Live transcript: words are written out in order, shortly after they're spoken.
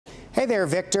Hey there,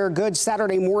 Victor. Good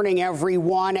Saturday morning,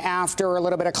 everyone. After a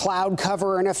little bit of cloud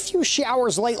cover and a few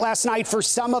showers late last night for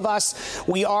some of us,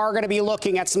 we are going to be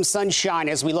looking at some sunshine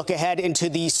as we look ahead into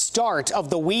the start of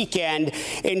the weekend.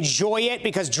 Enjoy it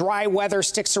because dry weather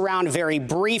sticks around very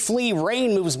briefly.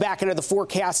 Rain moves back into the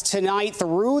forecast tonight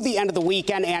through the end of the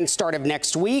weekend and start of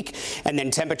next week. And then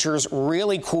temperatures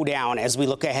really cool down as we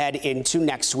look ahead into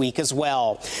next week as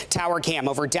well. Tower cam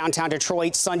over downtown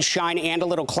Detroit, sunshine and a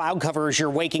little cloud cover as you're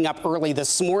waking up early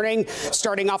this morning.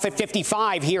 Starting off at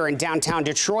 55 here in downtown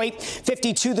Detroit,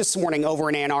 52 this morning over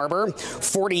in Ann Arbor,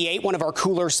 48, one of our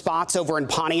cooler spots over in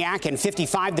Pontiac, and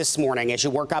 55 this morning as you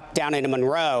work up down into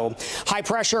Monroe. High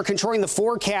pressure controlling the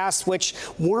forecast, which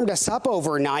warmed us up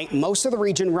overnight. Most of the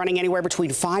region running anywhere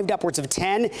between 5 to upwards of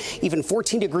 10, even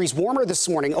 14 degrees warmer this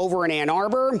morning over in Ann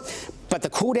Arbor. But the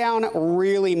cool down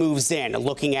really moves in,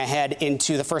 looking ahead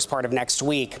into the first part of next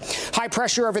week. High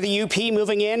pressure over the UP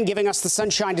moving in, giving us the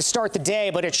sunshine to start the day,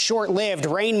 but it's short-lived.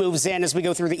 Rain moves in as we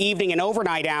go through the evening and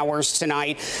overnight hours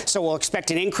tonight. So we'll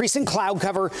expect an increase in cloud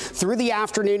cover through the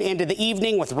afternoon into the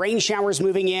evening, with rain showers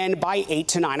moving in by 8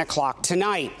 to 9 o'clock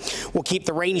tonight. We'll keep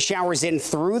the rain showers in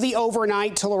through the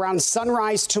overnight till around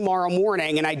sunrise tomorrow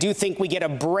morning. And I do think we get a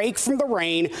break from the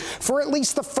rain for at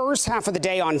least the first half of the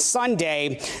day on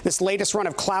Sunday. This latest run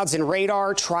of clouds and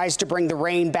radar tries to bring the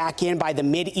rain back in by the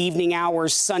mid-evening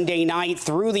hours Sunday night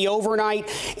through the overnight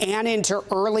and into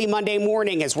early Monday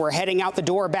morning as we're heading out the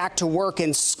door back to work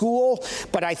and school.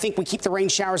 But I think we keep the rain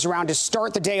showers around to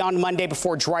start the day on Monday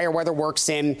before drier weather works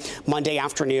in Monday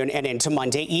afternoon and into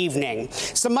Monday evening.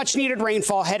 Some much needed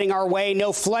rainfall heading our way.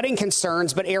 No flooding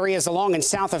concerns, but areas along and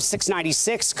south of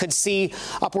 696 could see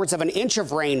upwards of an inch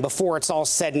of rain before it's all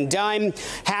said and done.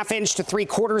 Half inch to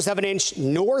 3/4 of an inch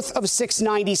north of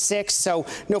 696. So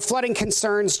no flooding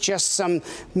concerns, just some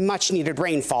much needed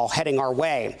rainfall heading our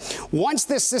way. Once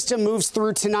this system moves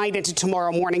through tonight into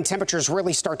tomorrow morning, temperatures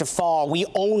really start to fall. We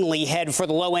only head for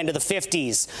the low end of the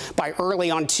 50s by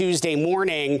early on Tuesday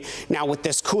morning. Now with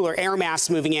this cooler air mass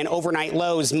moving in, overnight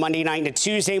lows Monday night into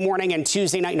Tuesday morning, and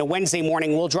Tuesday night into Wednesday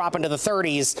morning will drop into the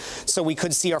 30s. So we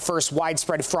could see our first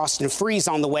widespread frost and freeze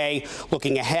on the way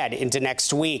looking ahead into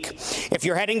next week. If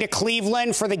you're heading to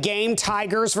Cleveland for the game,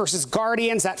 Tigers versus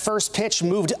Guardians, that first pitch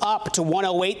moved up to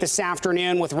 108 this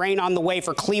afternoon with rain on the way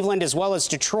for Cleveland as well as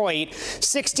Detroit.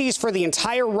 60s for the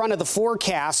entire run of the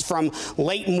forecast from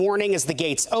late morning as the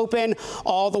gates open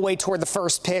all the way toward the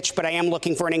first pitch. But I am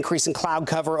looking for an increase in cloud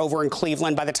cover over in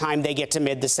Cleveland by the time they get to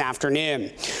mid this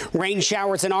afternoon. Rain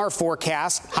showers in our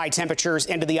forecast, high temperatures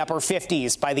into the upper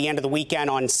 50s by the end of the weekend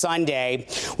on Sunday.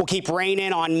 We'll keep rain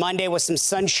in on Monday with some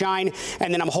sunshine,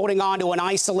 and then I'm holding on to an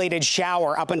isolated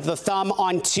shower up into the thumb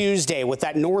on Tuesday with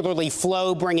that northerly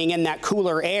flow bringing in that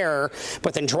cooler air.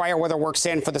 But then drier weather works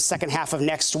in for the second half of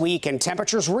next week and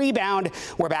temperatures rebound.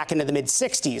 We're back into the mid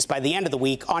 60s by the end of the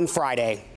week on Friday.